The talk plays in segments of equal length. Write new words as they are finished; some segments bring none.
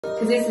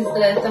Because this is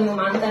the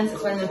Temuman dance,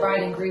 it's when the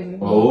bride and groom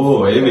meet.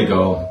 Oh, here we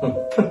go.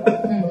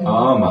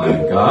 Oh my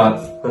god.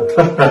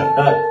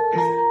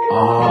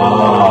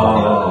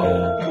 Oh.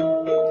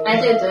 I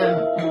did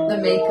the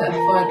makeup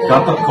for the...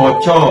 Gatot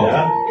Kocho.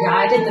 Yeah,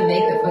 I did the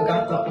makeup for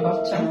Gatot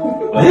Kocho.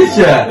 Did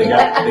ya? The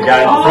guy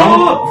in the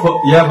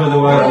front? Yeah, for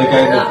the guy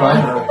in the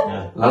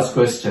front. Last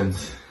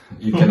questions.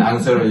 You can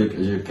answer or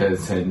you can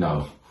say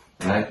no.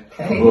 Right?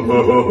 Okay.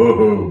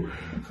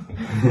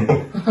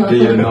 Do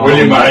you know? Will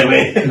you marry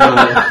me? No.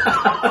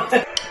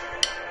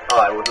 Oh,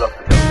 I would love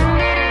to go.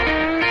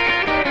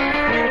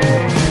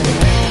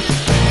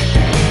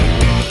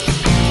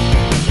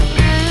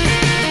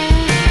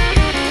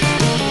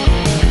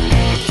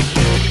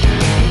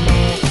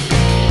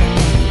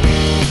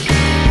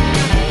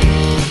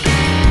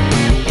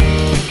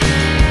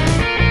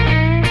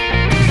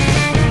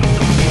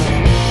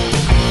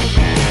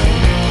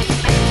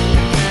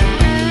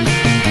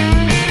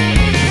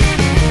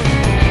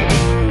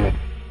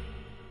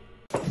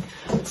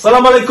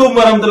 Assalamualaikum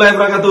warahmatullahi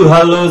wabarakatuh.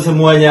 Halo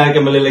semuanya,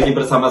 kembali lagi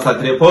bersama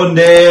Satria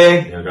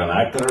Ponde. You're an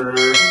actor.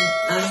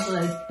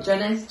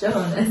 Jonas.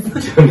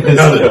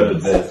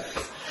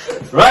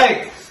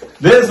 Right,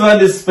 this one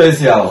is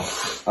special.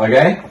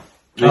 Okay?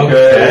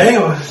 Okay.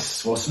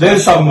 Because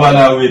there's someone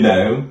we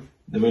know.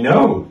 Do we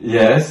know?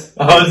 Yes.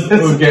 Oh, is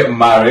this? Who get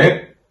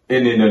married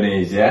in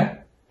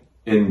Indonesia,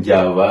 in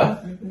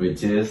Jawa,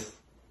 which is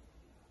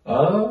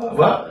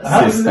What?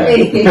 sister.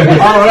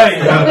 All right.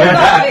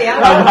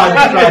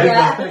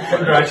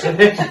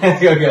 Congratulations.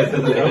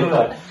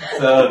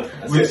 So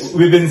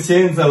we've been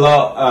seeing a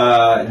lot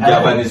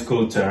Japanese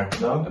culture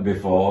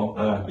before.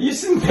 You've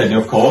seen Penny,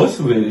 of course.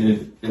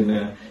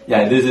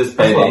 Yeah, this is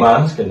Penny. That's what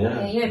I'm asking,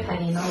 Yeah, you're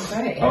Penny, not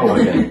great. Oh,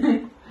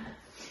 okay.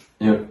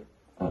 You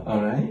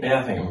all right? Yeah,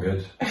 I think I'm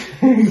good.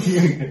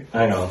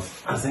 Hang on.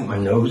 I think my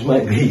nose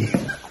might be.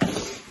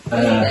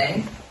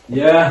 Really?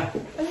 Yeah.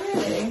 Oh,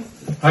 really?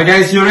 Alright,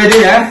 guys, you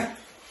ready? Yeah.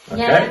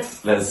 Yeah.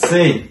 Let's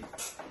see.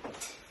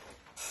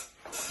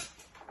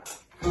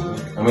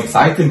 I'm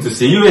excited to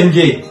see you,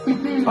 NG.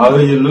 How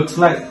you looks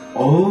like?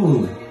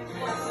 Oh,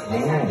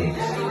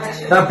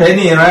 that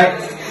Penny, right?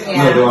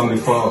 Yeah. No, the one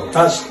before.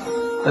 That's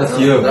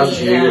you.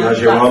 That's you. Yeah,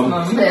 That's your that's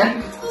mum. Yeah.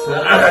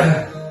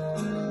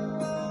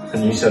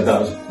 And you said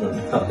that was.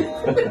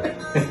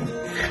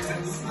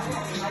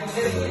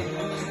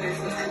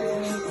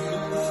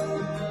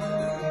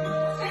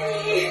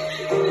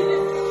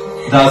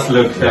 Does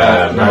look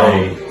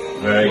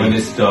very when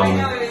it's done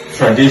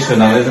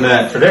traditional, isn't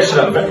it?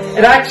 traditional. But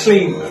it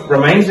actually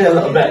reminds me a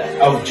little bit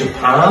of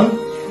Japan,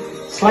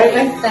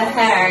 slightly. The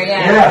hair,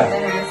 yeah. Yeah. The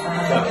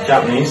hairstyle.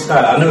 Japanese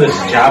style. I know this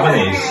is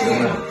Japanese,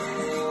 isn't it?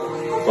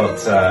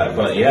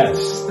 But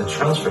yes, the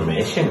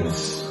transformation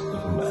is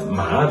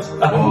mad.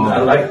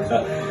 I like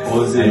that.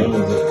 Was it?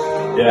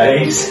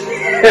 Yeah, he's.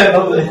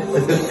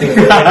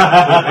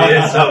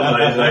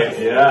 Sometimes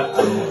like, yeah.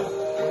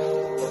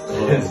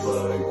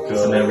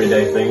 It's an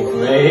everyday thing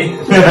for me.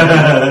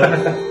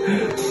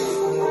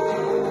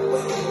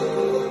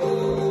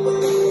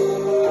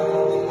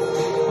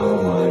 Oh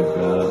my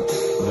god,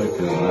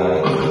 look at that.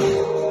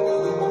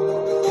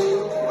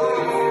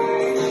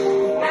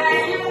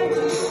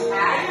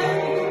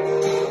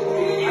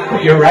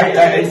 But you're right,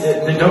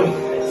 they don't.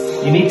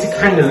 You need to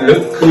kind of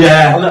look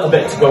Yeah. a little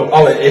bit to go,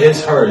 oh, it is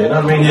her, you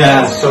know what I mean?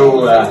 Yeah. It's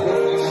so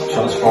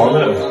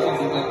transformative.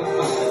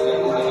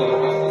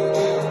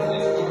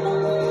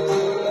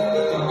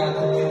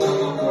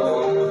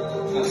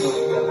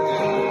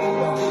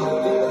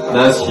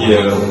 That's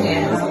you.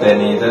 That's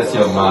Penny. That's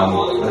your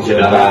mom. That's your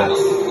your dad.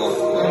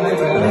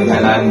 And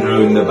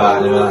Andrew in the back.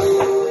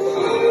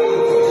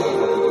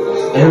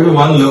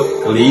 Everyone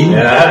look clean.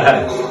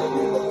 Yeah.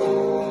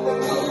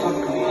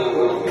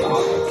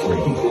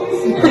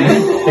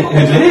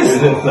 It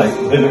is. Like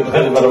a bit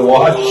of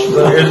wash.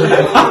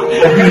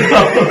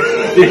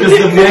 Because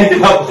the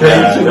makeup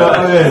page, you know what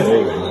I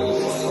mean?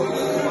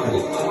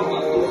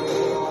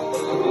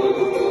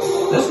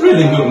 That's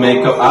really good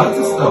makeup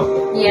artist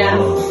though. Yeah.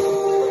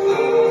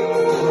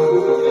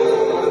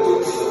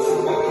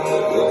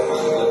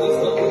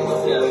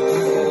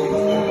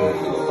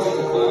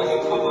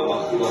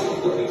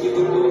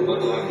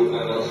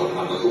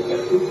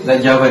 That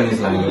Japanese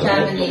language.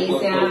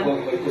 Japanese, yeah.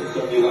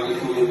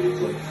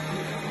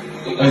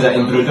 Oh, is that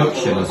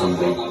introduction or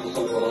something?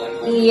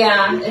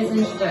 Yeah, it's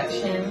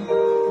introduction.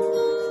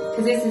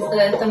 Because this is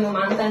the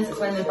Temuman dance, it's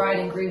when the bride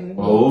and groom meet.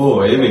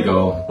 Oh, here we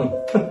go.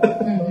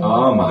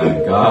 Oh my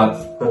god.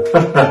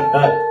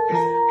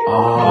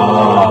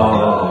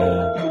 Oh.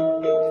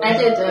 I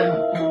did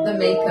the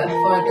makeup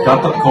for the...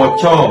 Gatot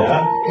Kocho.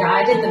 Yeah,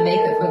 I did the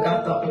makeup for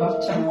Gatot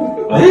Kocho.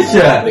 Did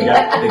ya? The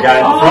guy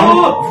in the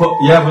front. For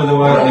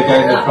the guy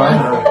in the front.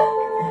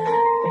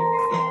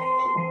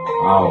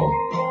 Wow.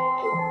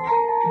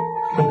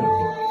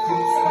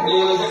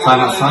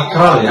 Sangat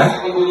sakral ya.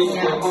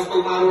 Yeah.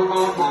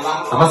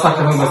 Apa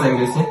sakral bahasa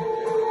Inggrisnya?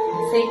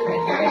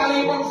 Sacred,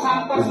 right?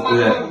 Is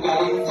that?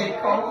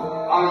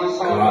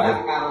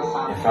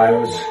 If I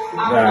was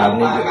there,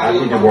 I'd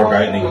need to work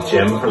out in the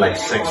gym for like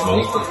 6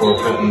 months before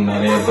putting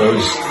any of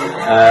those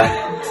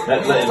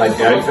like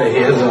the outfit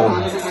he has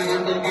on.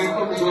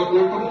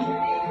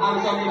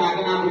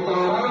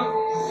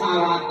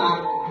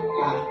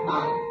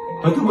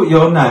 What about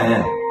your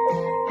name?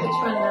 Which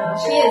one now?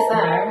 She is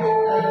there.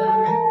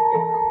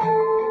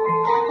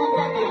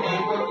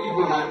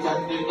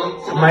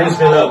 Reminds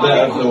me a little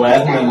bit of the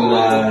wedding and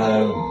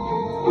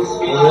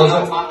what was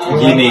it?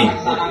 Guinea.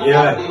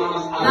 Yeah.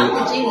 Not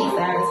the genie's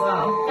there as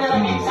well.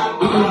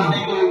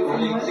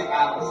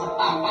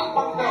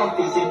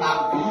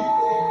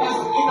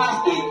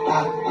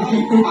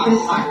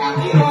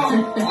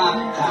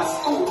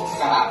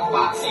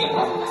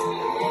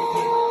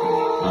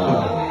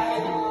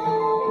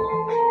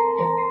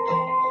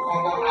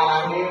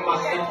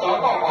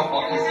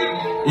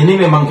 Ini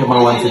memang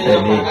kemauan si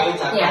Teddy.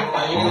 Yeah.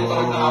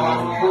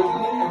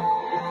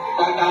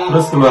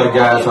 Terus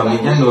keluarga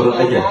suaminya nurut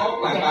aja.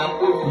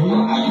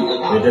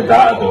 We did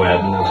that at the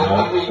wedding as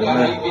well,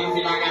 didn't we?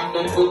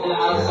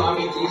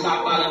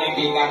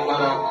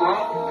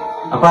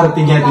 Apa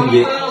artinya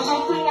tinggi?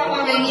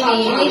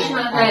 Yang ini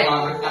cuma kayak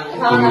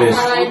kalau nggak English.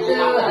 salah itu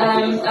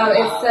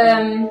it's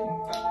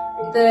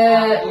the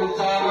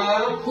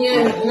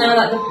now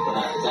that the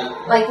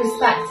like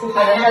respect for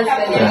the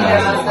husband and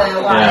as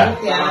the wife,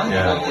 yeah.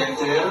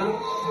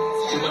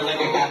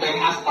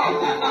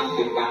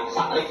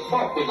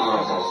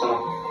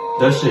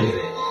 Does she?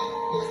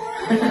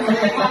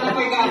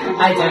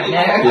 I don't know.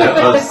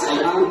 Yeah, us.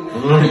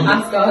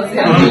 Ask us,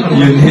 yeah.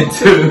 You need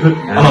to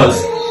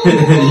ask.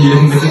 You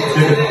need to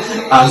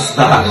ask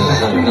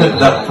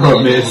that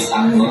promise.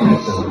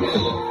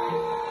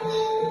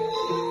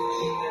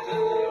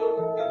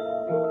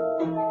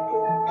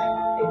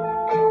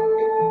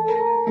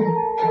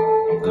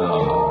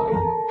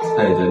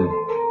 Hayden.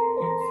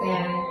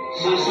 Yeah.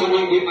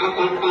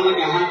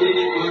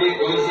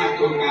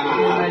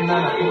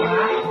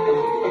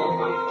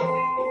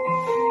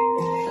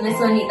 And this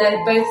one,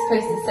 they're both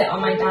supposed to sit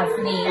on my dad's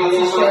knee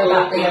to show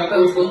that they are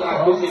both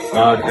equal.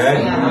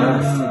 Okay.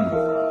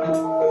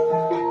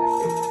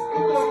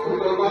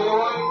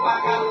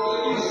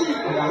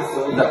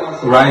 That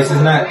rice,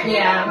 isn't it?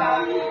 Yeah.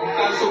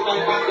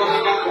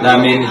 That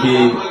means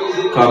he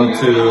come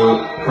to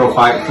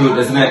provide food,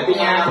 isn't it?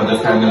 Yeah. For the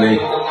family.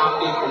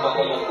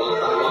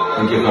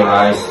 And give her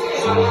rice.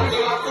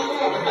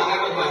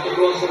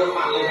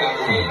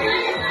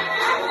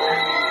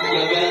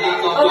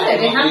 Oh no,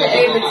 they hand it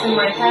over to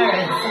my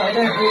parents, so I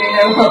don't really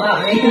know what that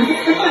means.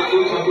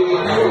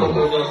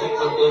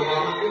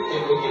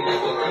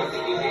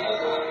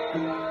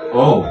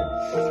 Oh.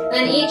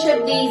 Then each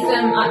of these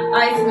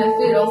items of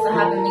food also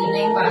have a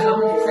meaning, but I'm not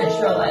 100%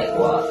 sure like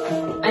what.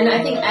 And I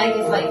think egg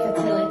is like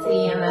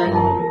fertility, and then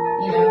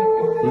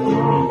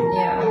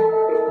yeah.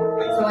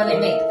 So when they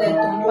make the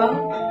dumpang,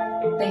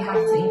 they have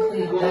to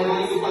include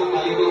those.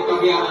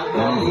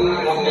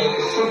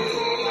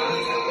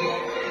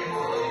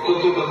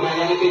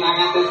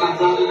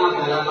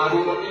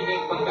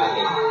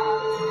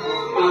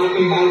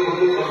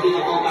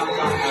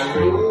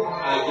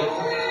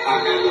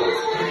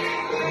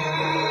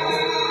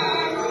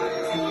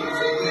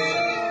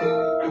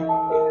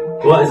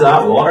 What is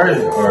that, water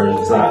or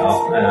is that?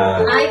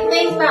 I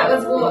think that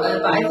was water,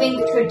 but I think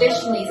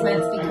traditionally it's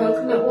meant to be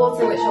coconut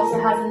water, which also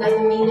has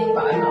another meaning,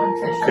 but I'm not 100%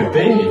 sure Could what be.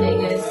 the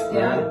meaning is.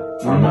 Yeah.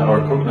 Or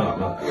coconut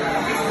milk.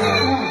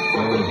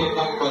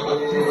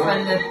 When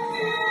the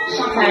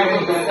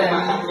parents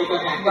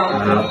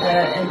welcome the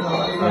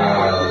in-laws.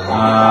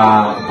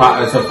 Part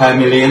it's a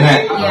family, isn't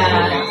it?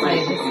 Yeah, it's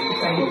like it's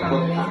very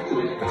family.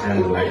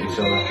 Pretend like each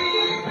other.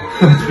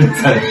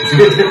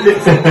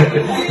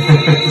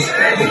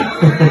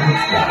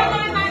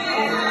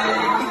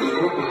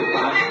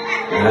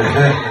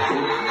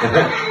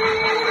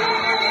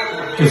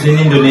 Because in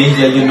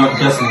Indonesia, you not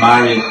just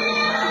marry you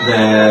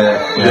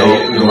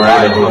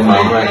marry the whole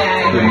family.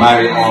 You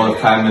marry all the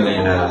family.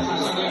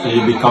 So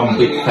you become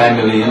big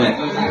family, innit?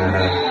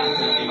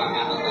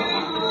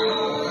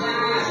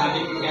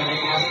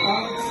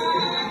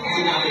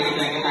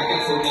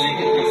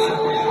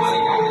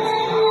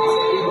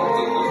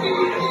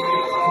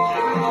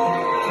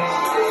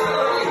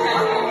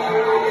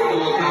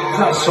 Is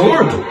that a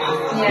sword?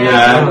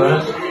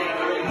 Yeah.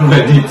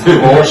 Ready to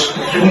Horse.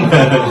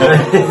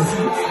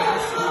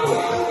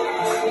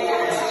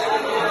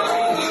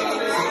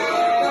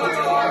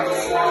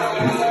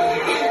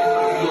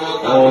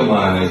 Oh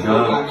my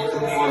god.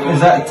 Is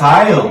that a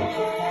tile?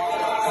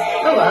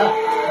 Oh what?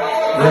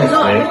 I'm That's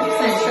not great.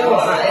 100% sure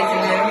what that is,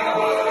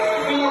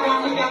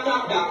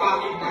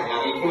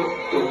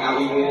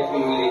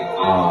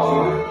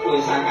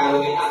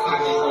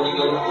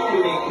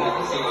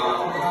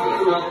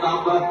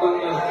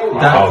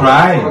 That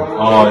crying?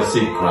 Oh, is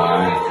he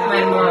crying?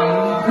 My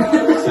mom.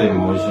 So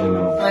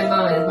emotional. My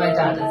mom is, my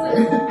dad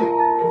isn't.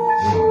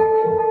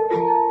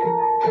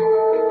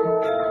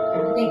 I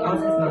think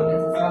Oz's mom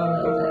is as well a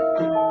little bit.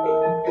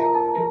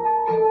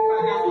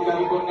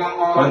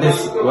 What is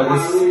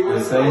he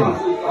saying?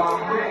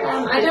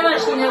 I I don't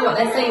actually know what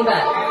they're saying,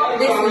 but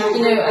this is,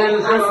 you know,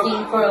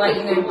 asking for like,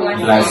 you know,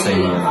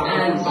 blessing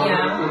and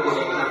yeah.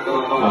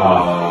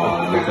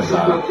 Oh, look at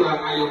that.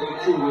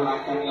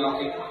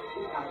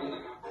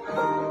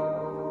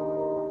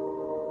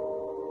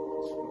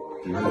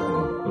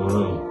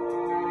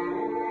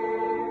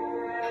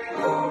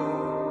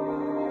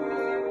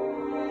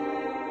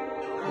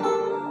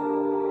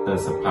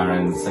 There's a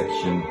parent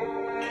section.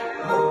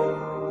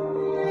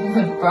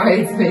 The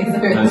bridesmaids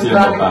are in That's the in the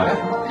back.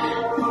 background.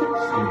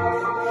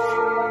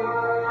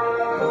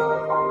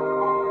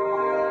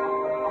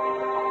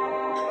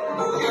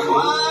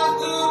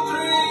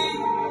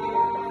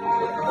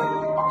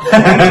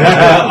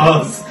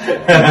 Us. You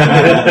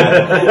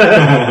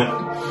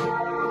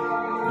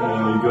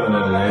got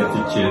an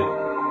attitude.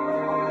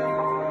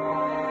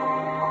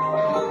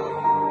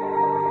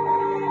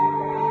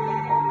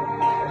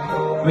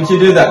 Would you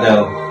do that,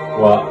 Del?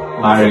 What?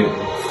 Married?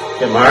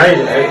 Get married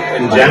in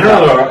Like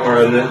general that.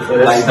 or in this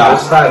Like that.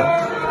 style?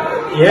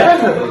 Yeah.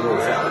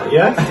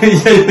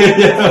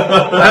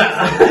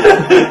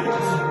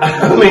 I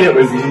mean, it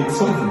would be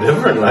something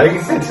different, like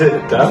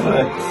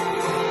definitely.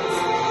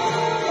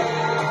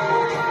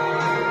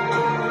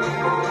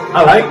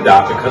 I like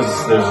that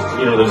because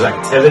there's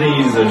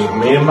activities, there's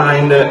meaning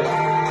behind it.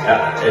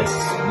 It's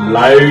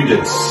loud,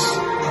 it's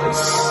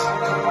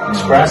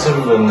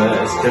expressive, and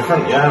it's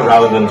different. Yeah,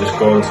 rather than just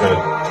going to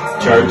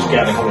church,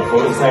 getting a couple of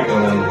photos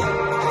taken, and then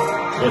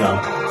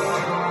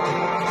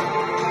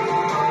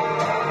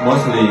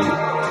Mostly,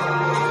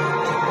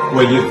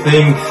 when you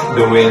think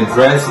the way you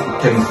dress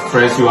can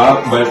stress you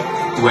out, but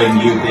when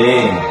you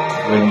doing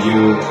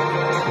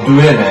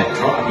it,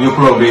 you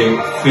probably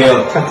feel.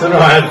 I don't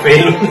know how I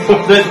feel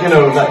with it, with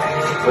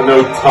no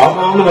top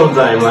on the whole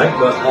time, like,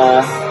 but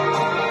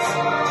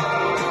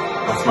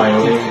that's my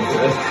only.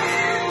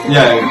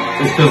 Yeah,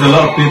 it's because a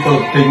lot of people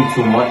think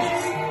too much,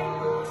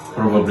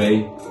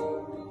 probably.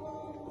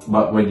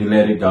 But when you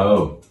let it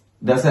go,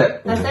 that's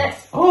it. That's it.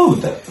 Oh,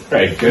 that's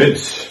Very good.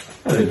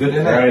 very good,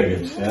 isn't it? Very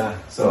good, yeah.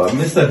 So,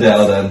 Mr.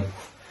 Dell then.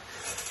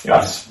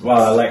 Yes,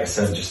 well, like I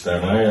said just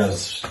there now,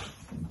 it's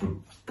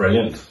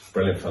brilliant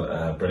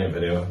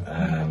video.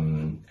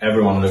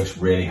 Everyone looks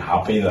really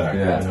happy there.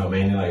 Yeah. You know what I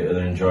mean? Like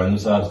they're enjoying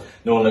themselves.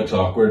 No one looks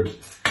awkward.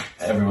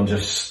 Everyone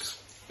just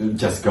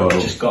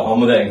got on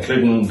with it,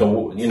 including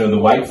the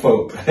white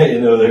folk. They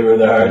were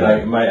there. Yeah.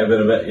 Like might have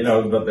been a bit,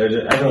 but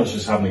everyone's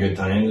just having a good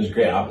time. There's a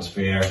great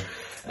atmosphere.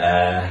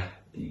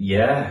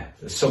 Yeah,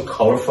 it's so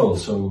colourful,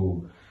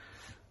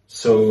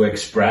 so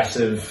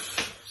expressive,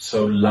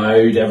 so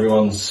loud.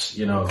 Everyone's,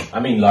 I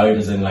mean loud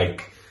as in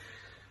like.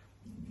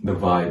 The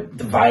vibe.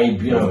 The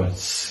vibe,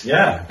 it's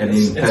And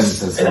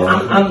intense as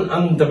well.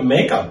 And the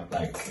makeup,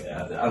 like,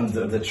 and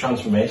the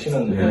transformation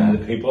and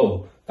the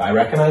people that I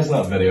recognise in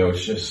that video,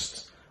 it's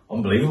just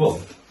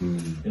unbelievable.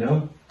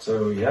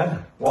 So yeah,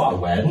 what a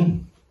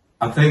wedding.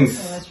 I think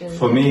really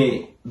for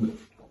me,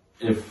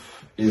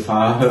 if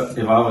I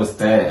was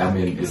there, I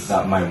mean, it's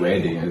not my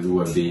wedding. It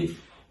would be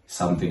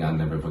something I'll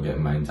never forget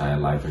in my entire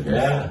life. I guess.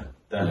 Yeah,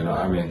 definitely.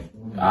 I mean,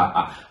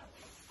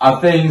 I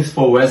think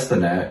for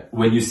Westerner,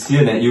 when you see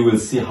it, you will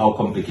see how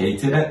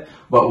complicated it.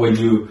 But when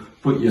you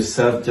put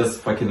yourself,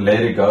 just fucking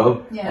let it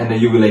go, and then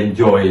you will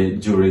enjoy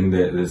it during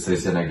the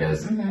session. I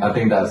guess. I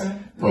think that's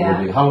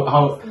probably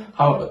how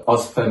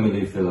us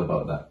family feel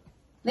about that.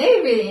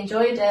 They really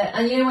enjoyed it,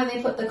 and when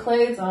they put the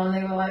clothes on,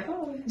 they were like, "Oh."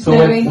 So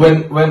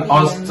when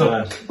Oz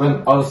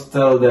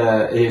tell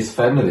his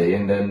family,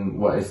 and then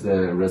what is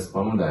the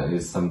response? That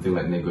is something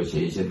like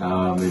negotiation.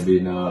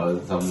 Maybe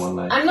no, someone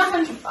like. I'm not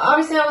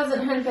obviously I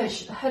wasn't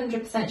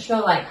 100%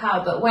 sure like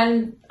how, but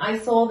when I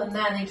saw them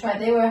there, and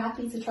they were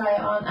happy to try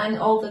it on, and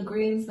all the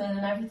groomsmen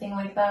and everything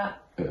like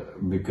that.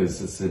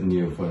 Because it's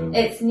new for them.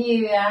 It's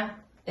new, yeah.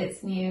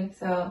 It's new,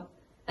 so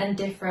and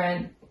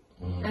different,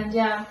 and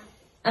and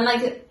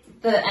like.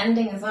 The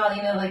ending as well,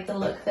 like the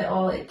look that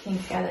it came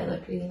together, it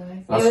looked really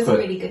nice. It was a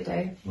really good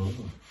day.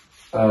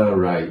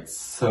 Right.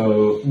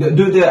 So,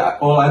 do they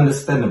all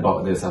understand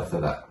about this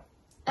after that?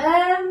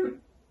 I'm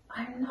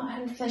not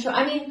 100% sure.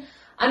 I mean,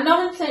 I'm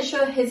not 100%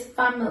 sure his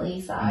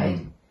family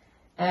side.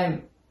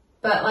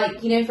 But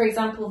like, for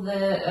example,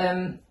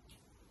 the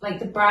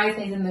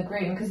bridesmaids and the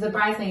groom, because the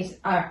bridesmaids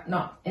are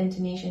not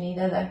Indonesian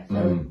either, they're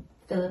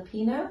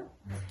Filipino.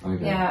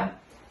 Okay. Yeah.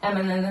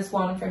 And then there's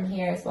one from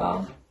here as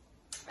well.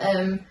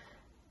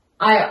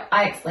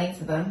 I explained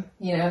to them,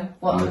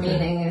 what the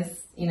meaning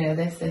is,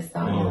 this,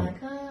 that, and they're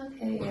like, oh,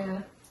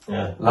 okay,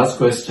 yeah. Last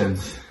question.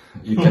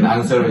 You can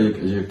answer or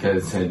you can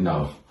say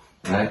no,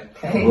 right?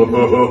 Okay. Do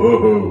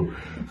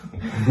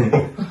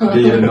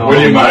you know?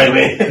 Will you marry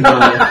me?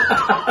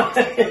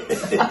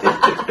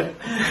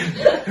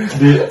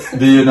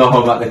 Do you know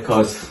how much the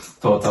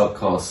total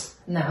cost?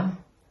 No,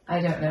 I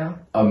don't know.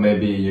 Or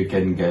maybe you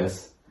can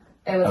guess.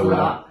 It was a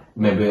lot.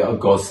 Maybe a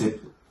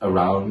gossip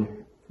around.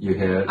 You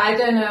heard? I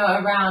don't know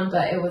around,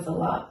 but it was a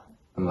lot.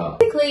 A lot.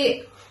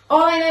 Basically,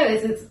 all I know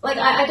is it's like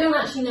I don't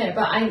actually know,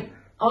 but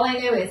all I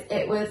know is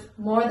it was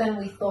more than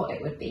we thought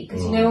it would be.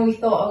 Because when we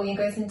thought, we're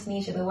going to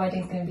Indonesia, the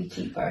wedding's going to be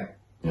cheaper.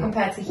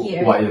 compared to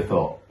here. What you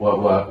thought?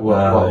 What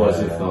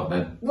was your thought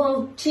then?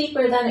 Well,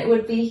 cheaper than it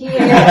would be here.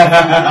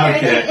 I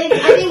think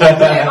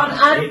here on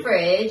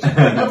average,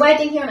 a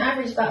wedding here on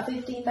average is about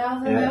 15,000.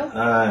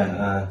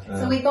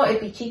 So we thought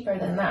it'd be cheaper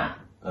than that.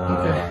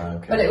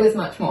 Okay. But it was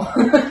much more.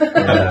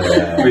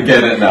 We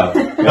get it now.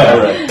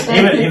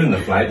 Even the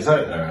flights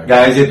out there.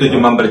 Guys, itu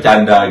cuma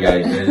bercanda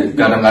guys.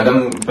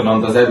 Kadang-kadang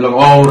penonton saya bilang,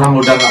 oh orang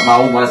udah nggak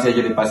mau masih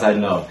jadi pasangan.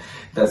 No,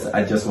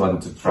 I just want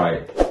to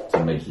try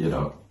to make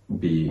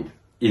be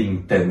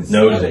intense,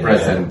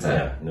 present.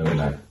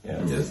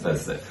 Yes,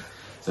 that's it.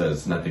 So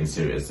it's nothing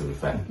serious to be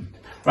fun.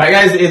 Right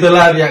guys,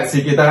 itulah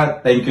reaksi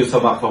kita. Thank you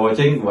so much for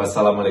watching.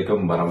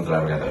 Wassalamualaikum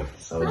warahmatullahi wabarakatuh.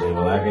 Sampai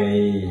jumpa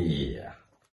lagi.